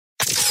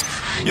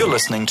You're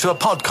listening to a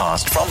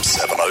podcast from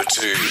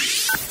 702.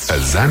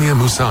 Azania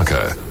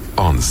Musaka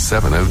on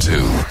 702.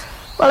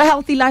 Well, a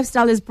healthy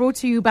lifestyle is brought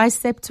to you by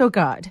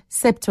Septogard.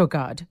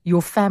 Septogard,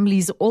 your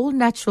family's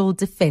all-natural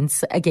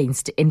defense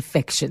against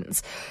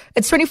infections.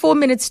 It's 24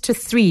 minutes to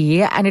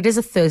 3, and it is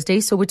a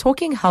Thursday, so we're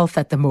talking health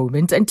at the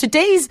moment. And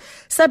today's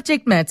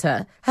subject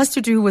matter has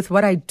to do with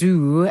what I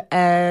do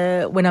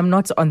when I'm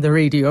not on the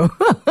radio.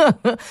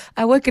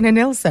 I work in a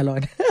nail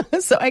salon,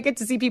 so I get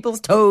to see people's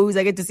toes,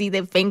 I get to see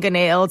their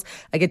fingernails,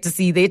 I get to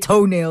see their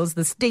toenails,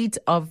 the state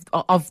of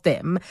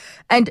them.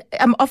 And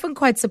I'm often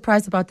quite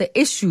surprised about the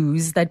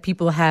issues that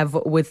people have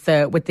with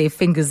their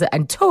fingers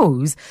and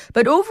toes,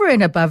 but over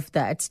and above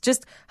that,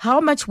 just how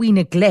much we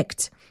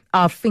neglect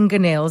our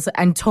fingernails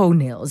and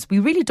toenails. We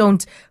really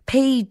don't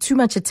pay too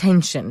much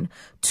attention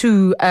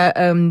to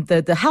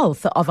the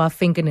health of our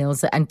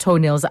fingernails and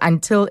toenails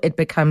until it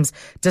becomes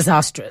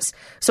disastrous.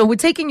 So we're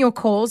taking your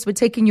calls, we're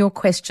taking your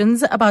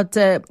questions about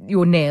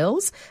your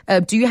nails.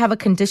 Do you have a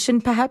condition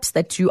perhaps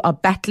that you are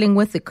battling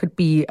with? It could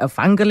be a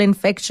fungal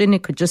infection,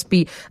 it could just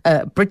be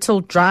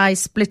brittle, dry,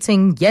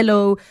 splitting,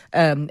 yellow,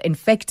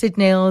 infected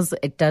nails.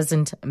 It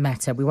doesn't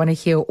matter. We want to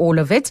hear all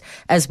of it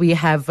as we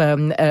have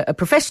a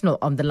professional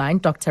on the line,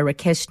 Dr.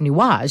 Rakesh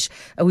Niwaj,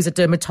 who's a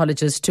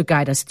dermatologist, to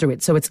guide us through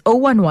it. So it's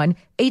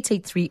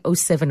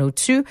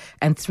 011-883-0702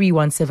 and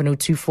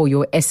 31702 for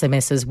your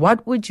SMSs.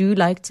 What would you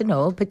like to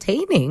know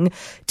pertaining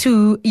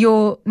to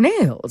your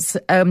nails?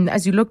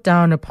 As you look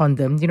down upon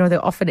them, you know,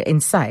 they're often in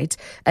sight,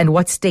 and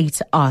what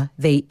state are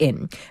they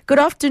in? Good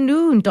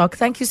afternoon, Doc.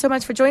 Thank you so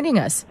much for joining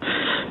us.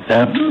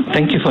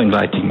 Thank you for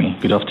inviting me.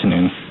 Good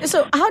afternoon.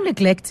 So how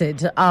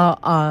neglected are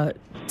our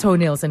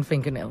toenails and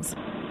fingernails?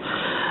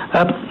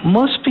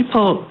 Most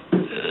people,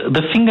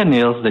 the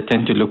fingernails, they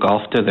tend to look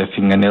after their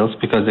fingernails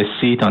because they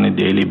see it on a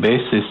daily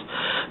basis.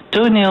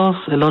 Toenails,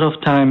 a lot of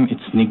time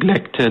it's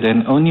neglected,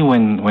 and only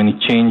when it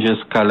changes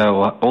color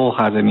or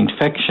has an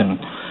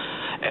infection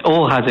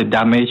or has a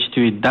damage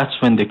to it, that's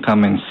when they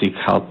come and seek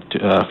help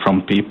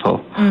from people.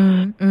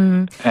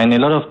 And a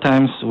lot of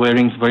times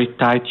wearing very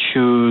tight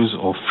shoes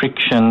or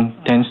friction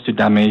tends to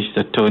damage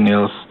the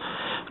toenails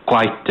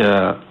quite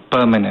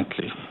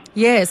permanently.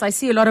 Yes, I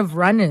see a lot of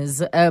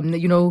runners,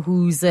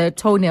 whose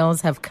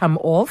toenails have come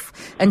off,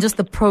 and just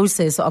the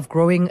process of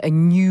growing a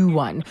new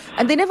one.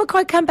 And they never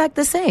quite come back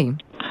the same.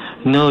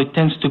 No, it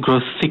tends to grow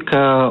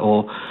thicker,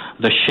 or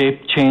the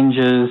shape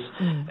changes,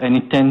 and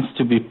it tends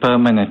to be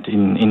permanent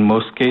in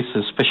most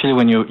cases, especially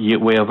when you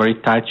wear very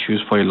tight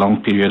shoes for a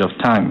long period of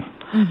time.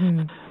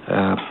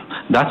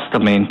 That's the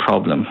main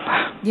problem.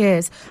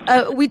 Yes.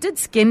 We did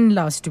skin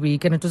last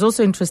week, and it was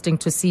also interesting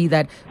to see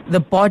that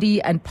the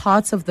body and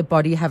parts of the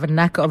body have a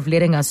knack of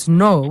letting us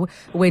know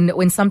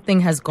when something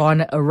has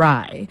gone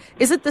awry.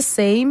 Is it the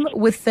same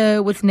with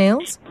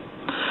nails?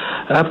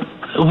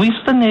 With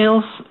the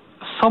nails,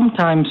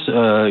 sometimes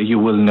you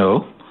will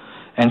know,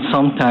 and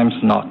sometimes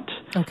not.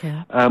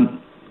 Okay.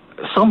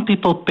 Some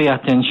people pay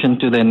attention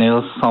to their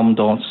nails, some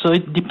don't. So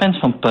it depends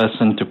from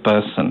person to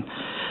person.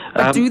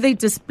 But do they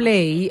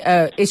display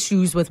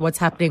issues with what's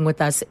happening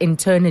with us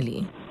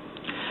internally?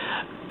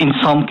 In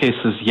some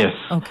cases, yes.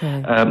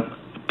 Okay.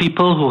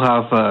 People who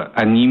have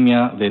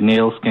anemia, their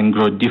nails can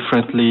grow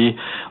differently,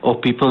 or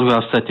people who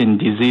have certain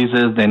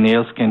diseases, their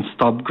nails can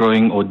stop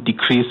growing or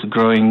decrease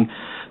growing.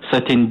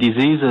 Certain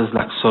diseases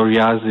like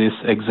psoriasis,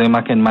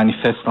 eczema can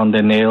manifest on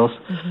the nails.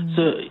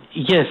 So,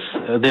 yes,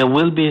 there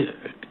will be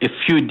a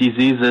few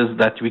diseases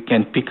that we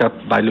can pick up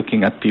by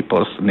looking at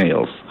people's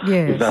nails.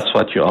 Yes. If that's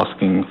what you're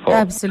asking for.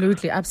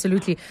 Absolutely.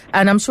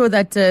 And I'm sure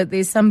that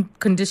there's some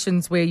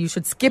conditions where you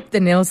should skip the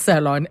nail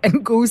salon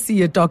and go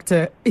see a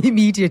doctor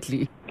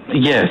immediately.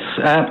 Yes.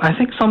 I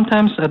think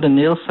sometimes at the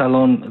nail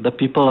salon, the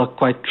people are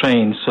quite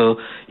trained. So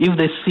if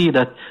they see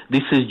that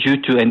this is due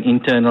to an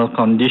internal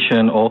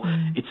condition or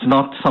it's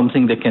not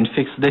something they can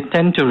fix, they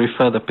tend to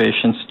refer the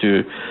patients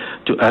to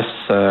us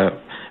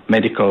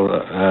medical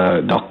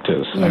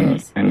doctors,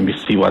 yes. and we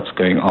see what's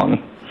going on.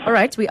 All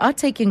right, we are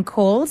taking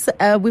calls.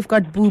 We've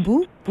got Boo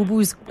Boo. Boo Boo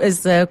is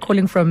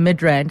calling from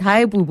Midrand.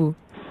 Hi, Boo Boo.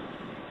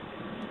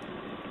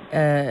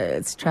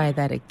 Let's try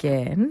that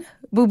again.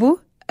 Boo Boo,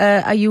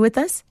 are you with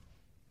us?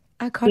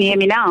 I can't. Can you hear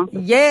me now?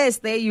 Yes,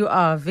 there you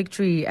are.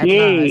 Victory at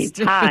last.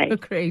 Hi.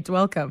 Great,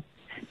 welcome.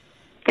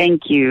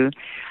 Thank you.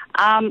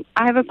 I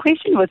have a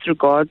question with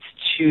regards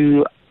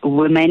to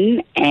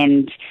women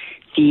and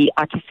the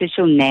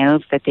artificial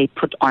nails that they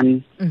put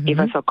on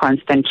ever so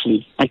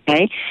constantly,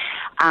 okay?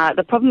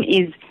 The problem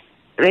is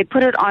they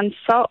put it on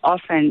so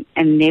often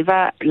and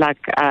never,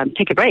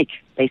 take a break,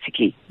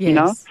 basically,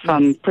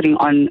 from putting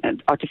on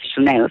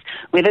artificial nails,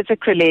 whether it's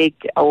acrylic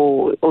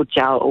or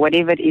gel or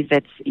whatever it is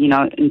that's,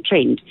 in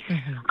trend.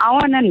 I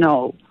want to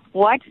know,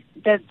 what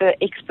does the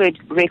expert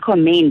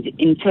recommend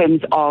in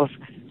terms of,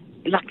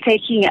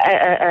 taking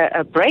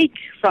a break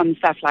from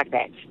stuff like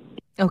that?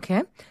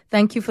 Okay.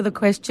 Thank you for the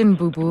question,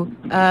 Boo Boo.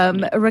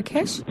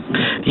 Rakesh?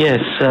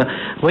 Yes.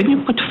 when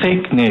you put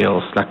fake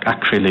nails like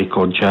acrylic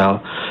or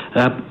gel,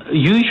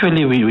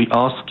 usually we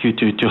ask you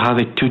to have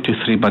a 2 to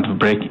 3 month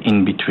break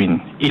in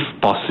between, if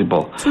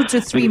possible. 2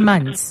 to 3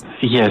 months?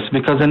 Yes,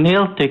 because a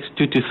nail takes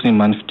 2 to 3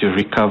 months to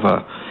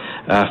recover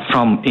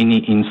from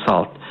any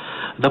insult.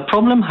 The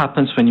problem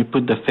happens when you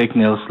put the fake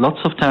nails. Lots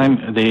of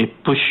time they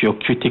push your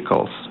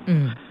cuticles.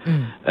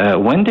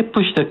 When they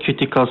push the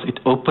cuticles, it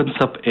opens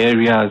up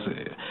areas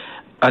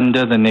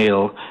under the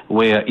nail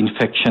where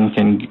infection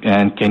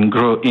can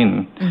grow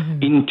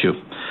into.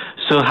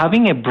 So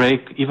having a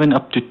break, even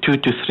up to 2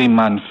 to 3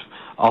 months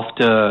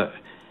after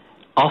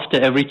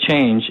every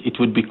change, it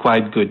would be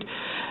quite good.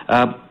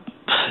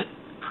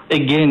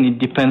 Again, it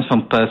depends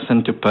from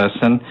person to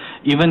person.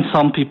 Even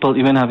some people,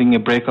 even having a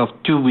break of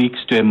 2 weeks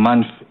to a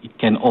month, it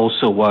can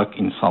also work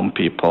in some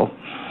people.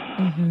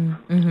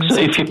 So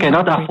if you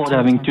cannot afford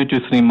having 2 to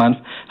 3 months,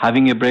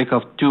 having a break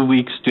of 2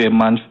 weeks to a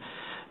month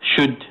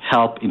should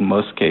help in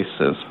most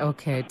cases.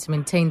 Okay, to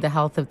maintain the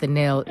health of the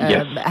nail.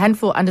 Yes.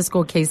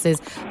 Handful_cases.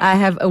 I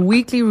have a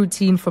weekly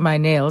routine for my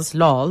nails.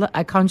 Lol.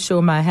 I can't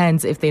show my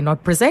hands if they're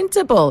not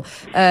presentable.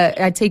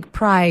 I take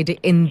pride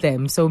in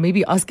them. So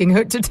maybe asking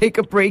her to take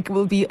a break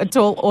will be a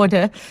tall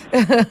order.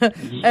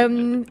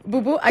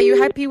 Bubu, are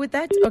you happy with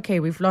that? Okay,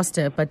 we've lost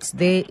her, but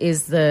there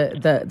is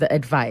the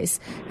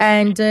advice.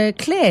 And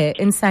Claire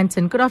in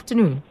Santon, good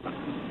afternoon.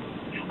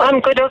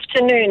 Good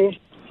afternoon.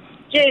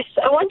 Yes,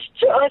 I wanted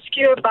to ask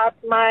you about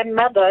my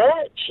mother.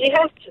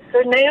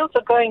 Her nails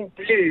are going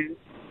blue,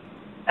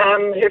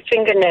 her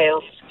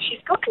fingernails.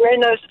 She's got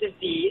Raynaud's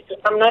disease.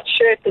 I'm not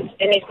sure if there's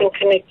anything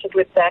connected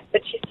with that,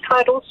 but she's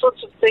tried all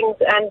sorts of things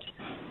and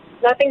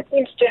nothing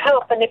seems to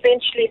help, and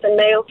eventually the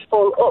nails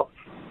fall off.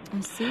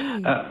 I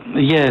see.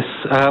 Yes.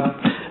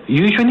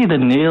 Usually the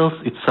nails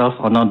itself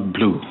are not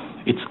blue.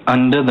 It's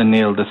under the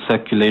nail, the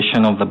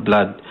circulation of the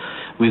blood.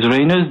 With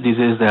Raynaud's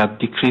disease, they have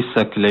decreased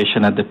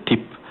circulation at the tip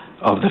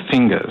of the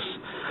fingers.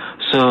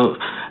 So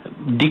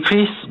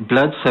decreased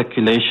blood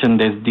circulation,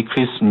 there's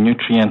decreased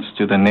nutrients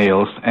to the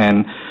nails,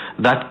 and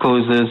that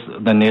causes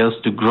the nails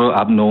to grow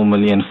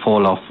abnormally and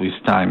fall off with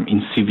time.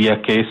 In severe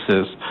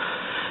cases,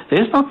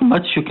 there's not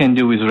much you can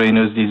do with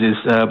Raynaud's disease.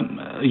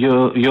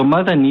 Your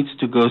mother needs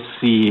to go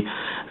see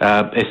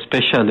a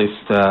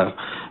specialist,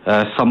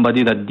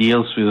 somebody that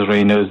deals with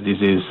Raynaud's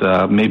disease,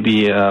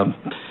 maybe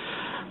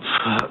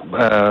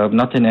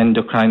not an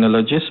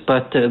endocrinologist,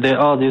 but there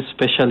are these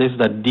specialists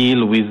that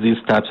deal with these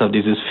types of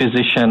disease,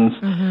 physicians,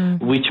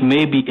 which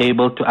may be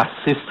able to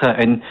assist her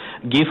and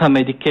give her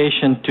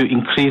medication to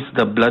increase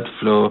the blood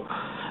flow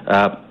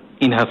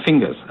in her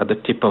fingers, at the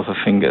tip of her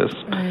fingers.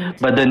 Right.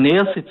 But the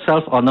nails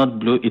itself are not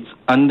blue, it's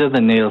under the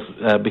nails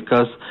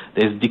because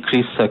there's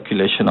decreased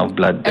circulation of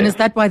blood there. And is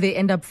that why they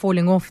end up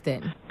falling off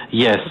then?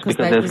 Yes,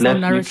 because there's less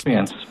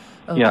nutrients.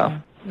 Okay. Yeah.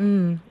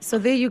 So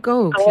there you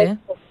go, Claire.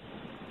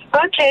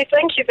 Okay,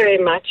 thank you very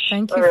much.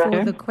 Thank you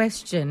for the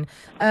question.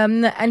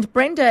 And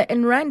Brenda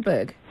in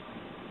Randburg.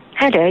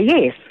 Hello,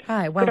 yes.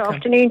 Hi, welcome. Good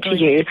afternoon to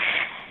you.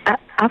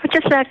 I would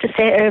just like to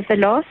say over the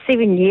last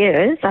 7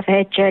 years, I've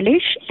had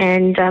gelish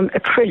and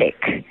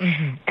acrylic.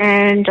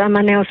 And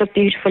my nails are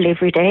beautiful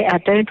every day. I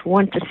don't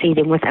want to see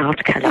them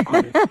without colour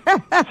on.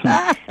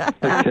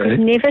 I could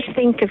never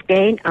think of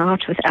going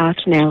out without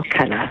nail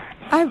colour.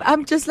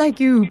 I'm just like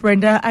you,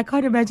 Brenda. I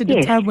can't imagine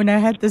a time when I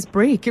had this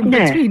break in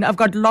between. I've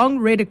got long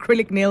red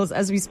acrylic nails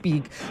as we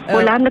speak.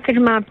 Well, I'm looking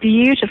at my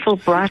beautiful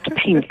bright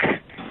pink.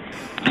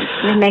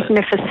 They're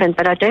magnificent,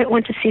 but I don't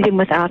want to see them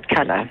without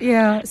colour.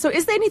 Yeah. So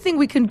is there anything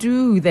we can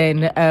do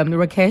then,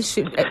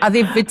 Rakesh? Are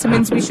there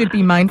vitamins we should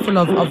be mindful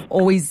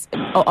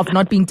of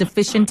not being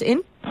deficient in?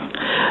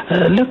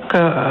 Look,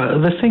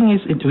 the thing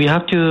is, we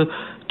have to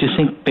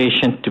think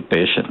patient to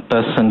patient,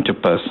 person to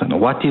person.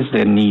 What is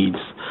their needs?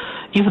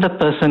 If the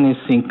person is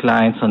seeing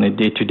clients on a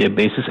day-to-day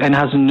basis and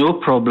has no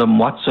problem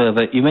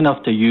whatsoever, even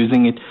after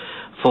using it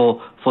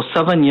for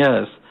 7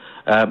 years,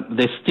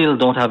 they still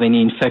don't have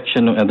any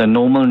infection, the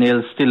normal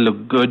nails still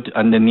look good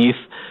underneath,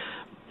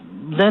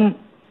 then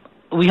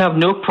we have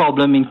no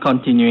problem in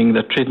continuing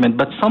the treatment.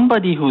 But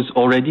somebody who's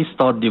already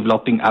started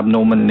developing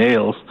abnormal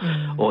nails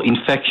or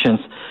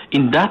infections,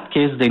 in that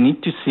case, they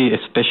need to see a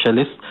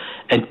specialist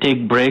and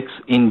take breaks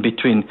in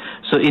between.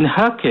 So in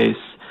her case,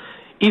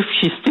 if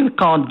she still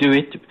can't do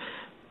it,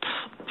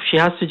 she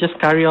has to just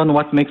carry on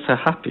what makes her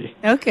happy.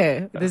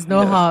 Okay. There's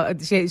no harm.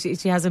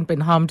 She hasn't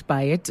been harmed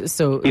by it.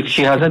 So if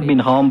she hasn't been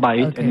harmed by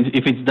it, and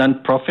if it's done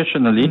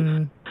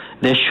professionally,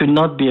 there should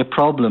not be a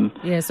problem.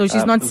 Yeah, so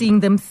she's not seeing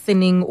them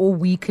thinning or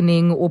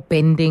weakening or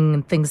bending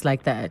and things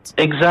like that.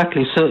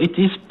 Exactly. So it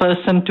is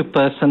person to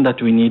person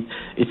that we need.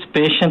 It's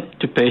patient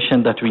to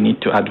patient that we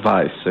need to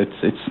advise.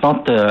 It's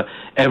not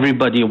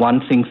everybody,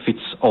 one thing fits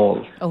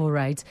all. All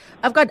right.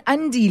 I've got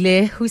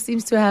Andile, who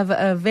seems to have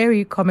a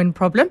very common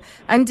problem.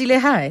 Andile,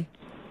 hi.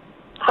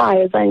 Hi,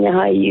 Azania. How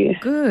are you?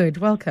 Good.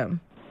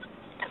 Welcome.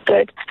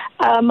 Good.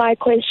 My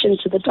question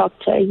to the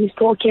doctor, he's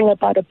talking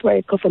about a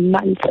break of a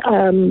month.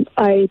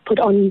 I put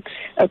on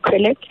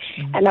acrylic,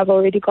 and I've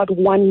already got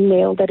one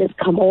nail that has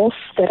come off,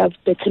 that I've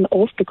bitten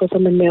off because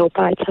I'm a nail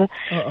biter.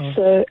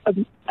 So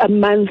a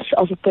month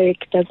of a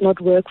break does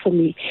not work for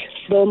me.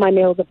 Though my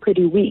nails are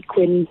pretty weak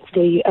when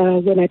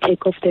I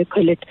take off the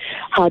acrylic.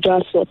 How do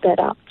I sort that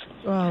out?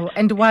 Wow.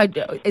 And why?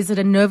 Is it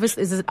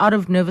out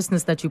of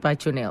nervousness that you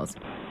bite your nails?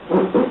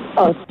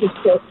 Oh,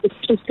 it's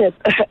just a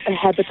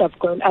habit I've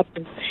grown up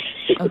with.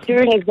 Okay.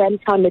 During exam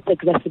time, it's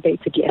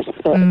exacerbated, yes.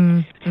 So.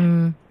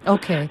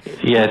 Okay.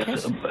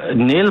 Yes,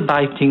 nail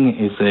biting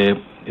is a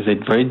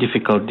very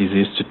difficult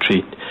disease to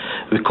treat.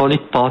 We call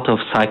it part of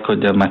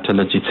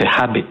psychodermatology. It's a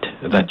habit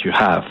that you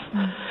have.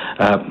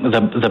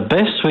 The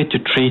best way to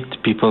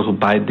treat people who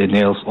bite their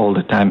nails all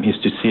the time is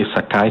to see a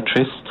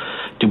psychiatrist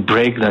to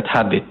break that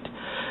habit.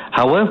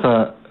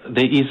 However,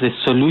 there is a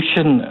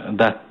solution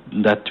that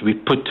we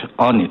put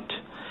on it.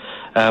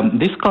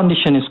 This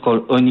condition is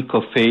called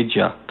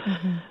onychophagia.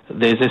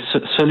 There's a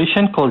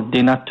solution called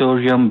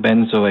denatorium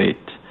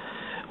benzoate,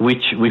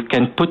 which we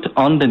can put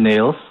on the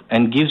nails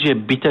and gives you a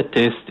bitter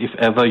taste if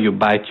ever you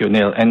bite your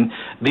nail. And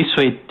this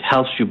way it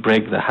helps you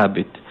break the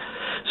habit.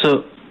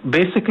 So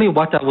basically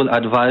what I will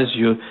advise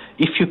you,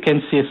 if you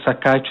can see a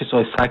psychiatrist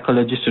or a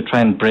psychologist to try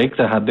and break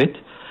the habit,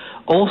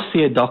 or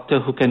see a doctor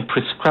who can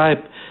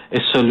prescribe a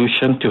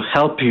solution to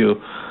help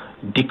you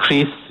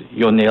decrease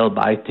your nail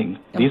biting.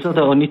 Okay. These are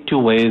the only two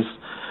ways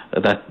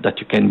that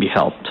you can be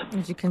helped.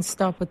 You can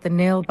stop with the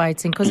nail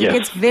biting, because it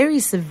gets very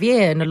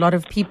severe in a lot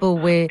of people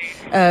where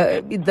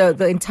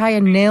the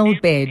entire nail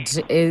bed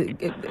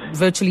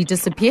virtually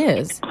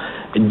disappears.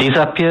 It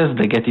disappears,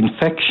 they get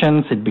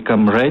infections, it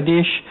becomes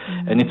reddish,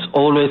 and it's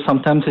always,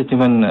 sometimes it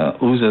even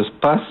oozes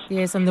pus.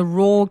 Yes, and the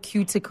raw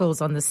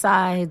cuticles on the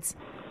sides.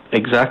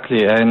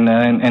 Exactly, and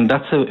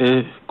that's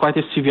quite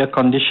a severe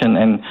condition,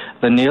 and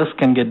the nails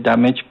can get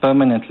damaged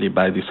permanently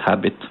by this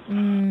habit.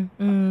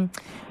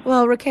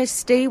 Well, Rakesh,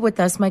 stay with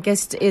us. My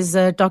guest is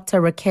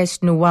Dr. Rakesh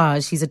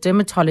Nuwaj. He's a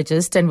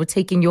dermatologist, and we're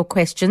taking your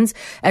questions,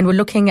 and we're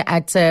looking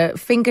at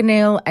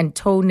fingernail and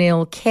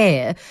toenail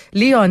care.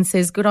 Leon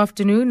says, good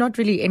afternoon. Not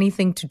really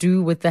anything to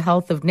do with the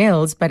health of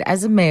nails, but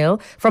as a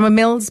male, from a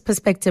male's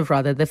perspective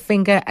rather, the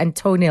finger and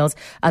toenails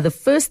are the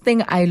first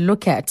thing I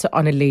look at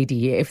on a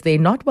lady. If they're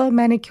not well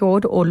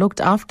manicured or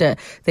looked after,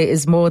 there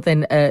is more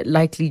than a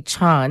likely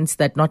chance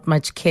that not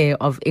much care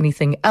of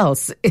anything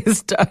else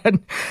is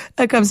done.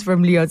 That comes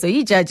from Leon. So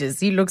he judges.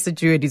 He looks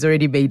at you and he's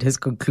already made his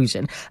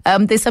conclusion.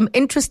 There's some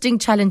interesting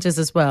challenges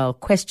as well.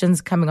 Questions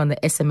coming on the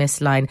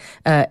SMS line.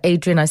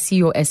 Adrian, I see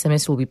your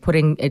SMS. We'll be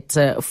putting it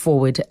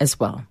forward as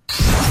well.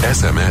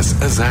 SMS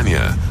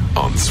Azania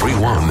on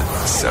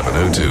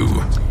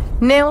 31702.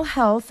 Nail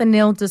health and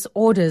nail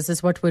disorders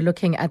is what we're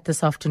looking at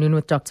this afternoon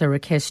with Dr.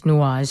 Rakesh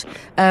Nuwaj.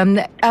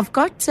 I've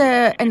got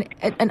an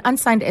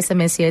unsigned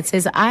SMS here. It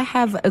says, I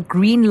have a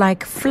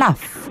green-like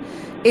fluff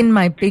in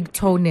my big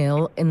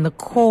toenail in the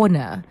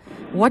corner.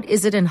 What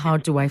is it and how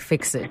do I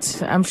fix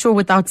it? I'm sure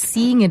without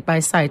seeing it by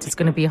sight, it's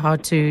going to be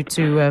hard to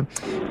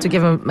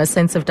give a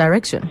sense of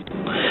direction.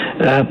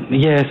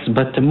 Yes,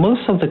 but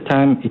most of the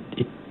time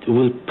it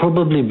will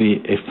probably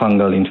be a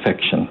fungal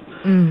infection.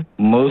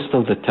 Most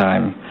of the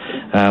time.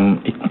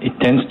 It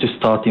tends to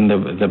start in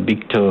the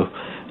big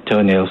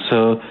toenail.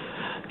 So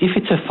if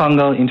it's a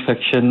fungal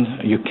infection,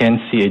 you can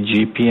see a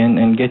GP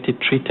and get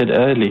it treated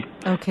early.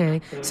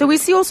 Okay. So we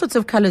see all sorts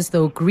of colors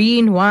though,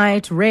 green,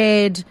 white,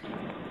 red.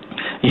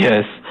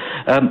 Yes.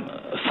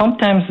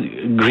 Sometimes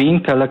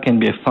green color can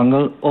be a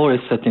fungal or a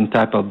certain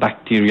type of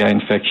bacteria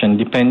infection,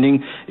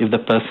 depending if the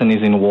person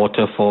is in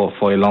water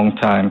for a long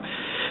time.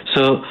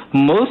 So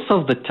most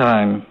of the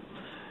time,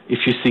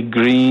 if you see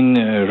green,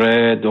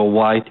 red, or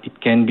white,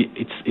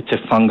 it's a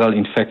fungal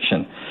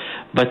infection.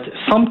 But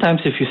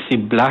sometimes if you see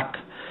black,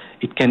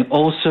 it can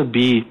also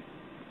be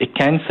a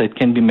cancer. It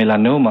can be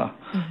melanoma.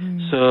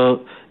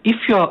 So if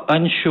you are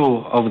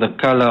unsure of the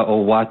color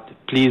or what,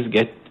 please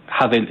get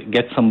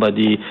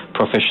somebody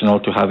professional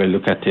to have a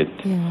look at it.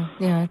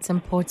 Yeah, it's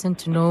important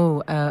to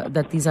know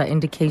that these are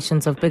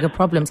indications of bigger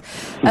problems.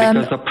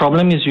 Because the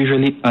problem is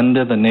usually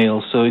under the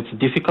nail, so it's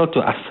difficult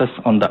to assess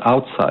on the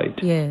outside.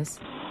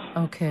 Yes.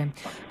 Okay.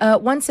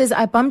 One says,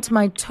 I bumped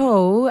my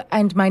toe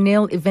and my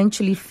nail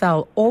eventually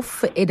fell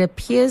off. It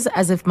appears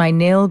as if my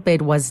nail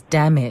bed was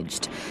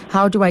damaged.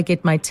 How do I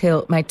get my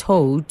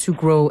toe to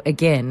grow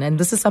again? And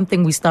this is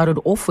something we started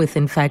off with,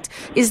 in fact.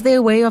 Is there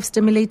a way of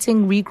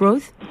stimulating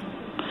regrowth?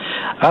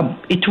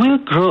 It will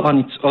grow on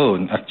its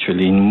own,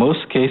 actually, in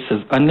most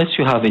cases, unless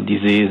you have a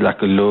disease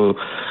like a low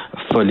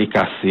folic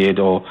acid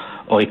or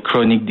a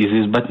chronic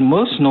disease. But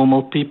most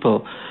normal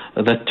people,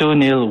 the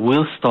toenail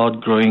will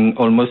start growing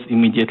almost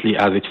immediately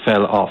as it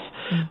fell off.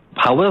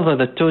 However,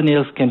 the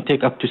toenails can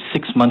take up to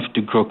 6 months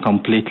to grow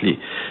completely.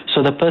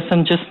 So the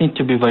person just needs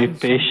to be very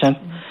patient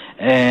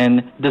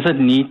and doesn't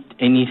need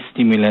any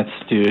stimulants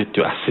to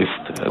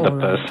assist the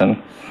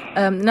person.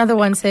 Another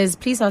one says,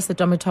 please ask the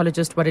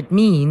dermatologist what it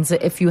means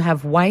if you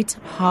have white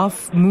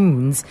half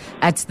moons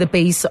at the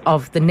base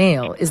of the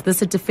nail. Is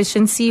this a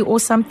deficiency or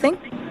something?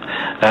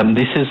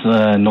 This is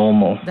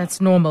normal. That's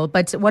normal.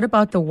 But what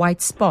about the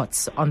white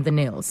spots on the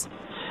nails?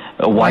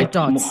 White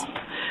dots.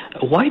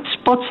 White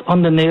spots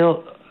on the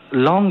nail.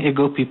 Long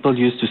ago, people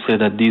used to say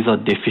that these are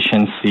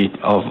deficiency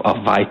of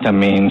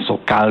vitamins or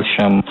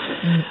calcium,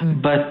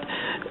 but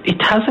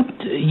it hasn't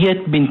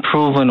yet been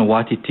proven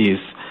what it is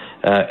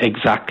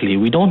exactly.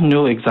 We don't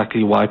know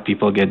exactly why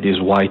people get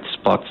these white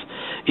spots.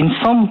 In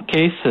some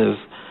cases,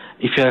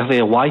 if you have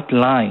a white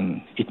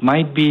line, it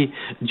might be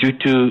due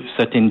to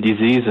certain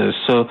diseases.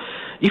 So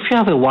if you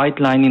have a white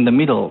line in the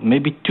middle,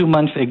 maybe 2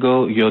 months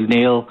ago your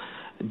nail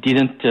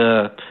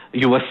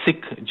you were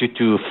sick due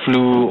to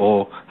flu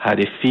or had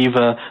a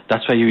fever,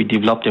 that's why you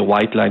developed a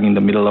white line in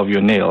the middle of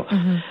your nail.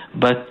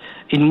 But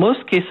in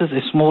most cases,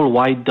 a small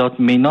white dot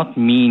may not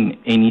mean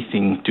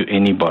anything to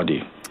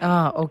anybody.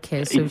 Ah,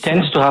 okay. So it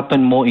tends to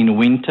happen more in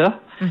winter,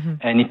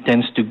 and it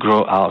tends to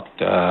grow out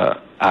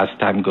as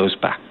time goes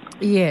by.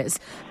 Yes.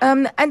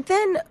 And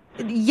then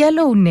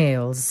yellow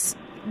nails.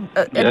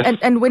 Yes.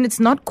 And when it's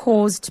not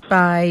caused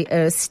by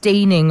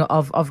staining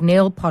of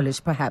nail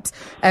polish, perhaps,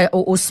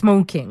 or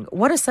smoking,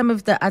 what are some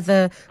of the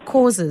other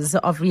causes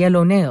of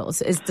yellow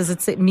nails? Does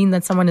it mean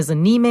that someone is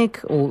anemic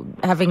or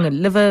having a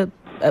liver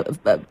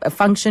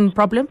function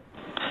problem?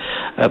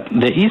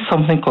 There is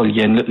something called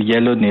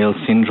yellow nail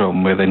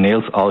syndrome, where the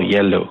nails are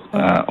yellow.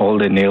 All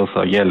the nails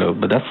are yellow,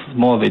 but that's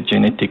more of a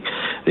genetic.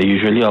 They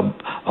usually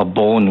are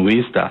born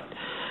with that.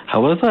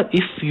 However,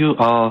 if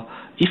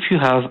you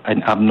have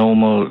an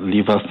abnormal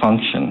liver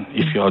function,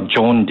 if you are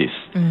jaundiced,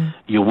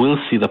 you will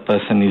see the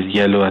person is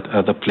yellow at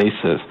other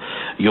places.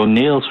 Your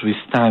nails with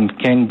time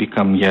can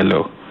become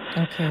yellow.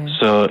 Okay.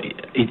 So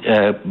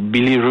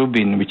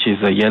bilirubin, which is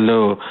a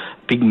yellow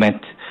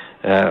pigment,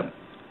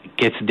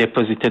 gets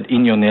deposited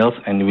in your nails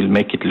and will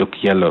make it look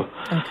yellow.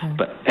 Okay.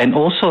 And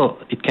also,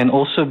 it can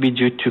also be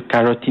due to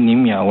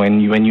carotinemia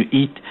when you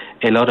eat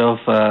a lot of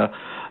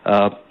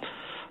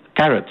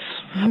carrots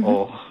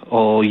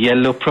or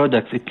yellow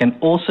products. It can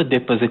also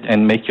deposit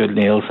and make your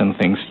nails and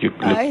things look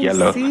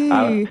yellow.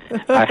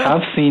 I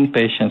have seen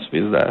patients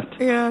with that.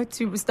 Yeah,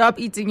 to stop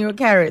eating your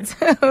carrots,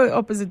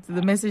 opposite to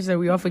the message that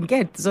we often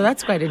get. So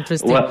that's quite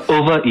interesting. Well,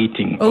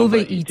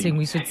 overeating,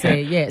 we should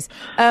say, yes.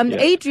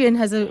 Adrian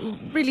has a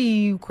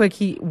really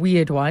quirky,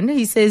 weird one.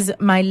 He says,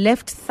 my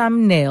left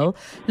thumbnail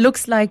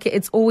looks like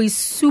it's always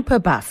super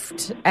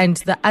buffed and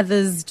the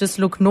others just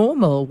look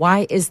normal.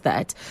 Why is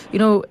that?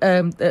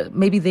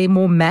 Maybe they're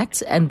more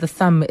matte and the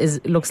thumb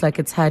looks like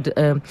it's had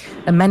a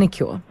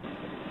manicure.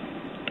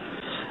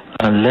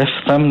 Left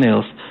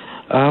thumbnails.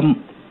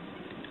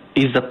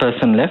 Is the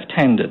person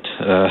left-handed?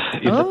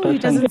 He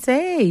doesn't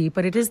say,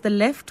 but it is the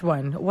left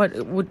one. What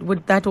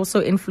would that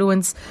also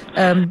influence?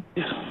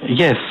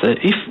 Yes,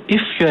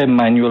 if you're a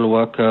manual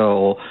worker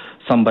or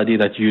somebody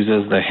that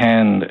uses the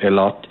hand a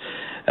lot,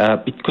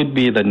 it could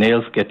be the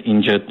nails get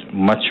injured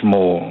much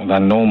more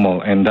than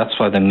normal, and that's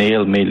why the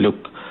nail may look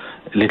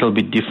a little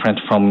bit different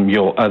from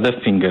your other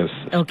fingers,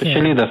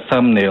 especially the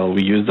thumbnail.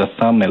 We use the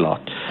thumb a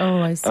lot.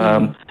 Oh, I see.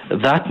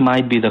 That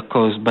might be the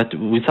cause, but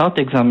without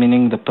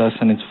examining the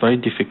person, it's very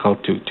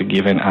difficult to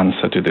give an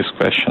answer to this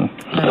question.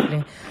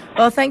 Lovely.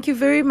 Well, thank you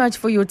very much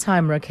for your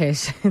time,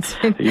 Rakesh.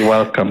 You're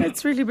welcome.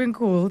 It's really been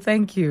cool.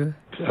 Thank you.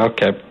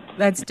 Okay.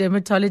 That's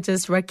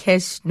dermatologist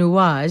Rakesh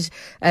Nuaj,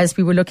 as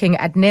we were looking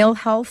at nail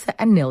health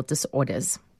and nail disorders.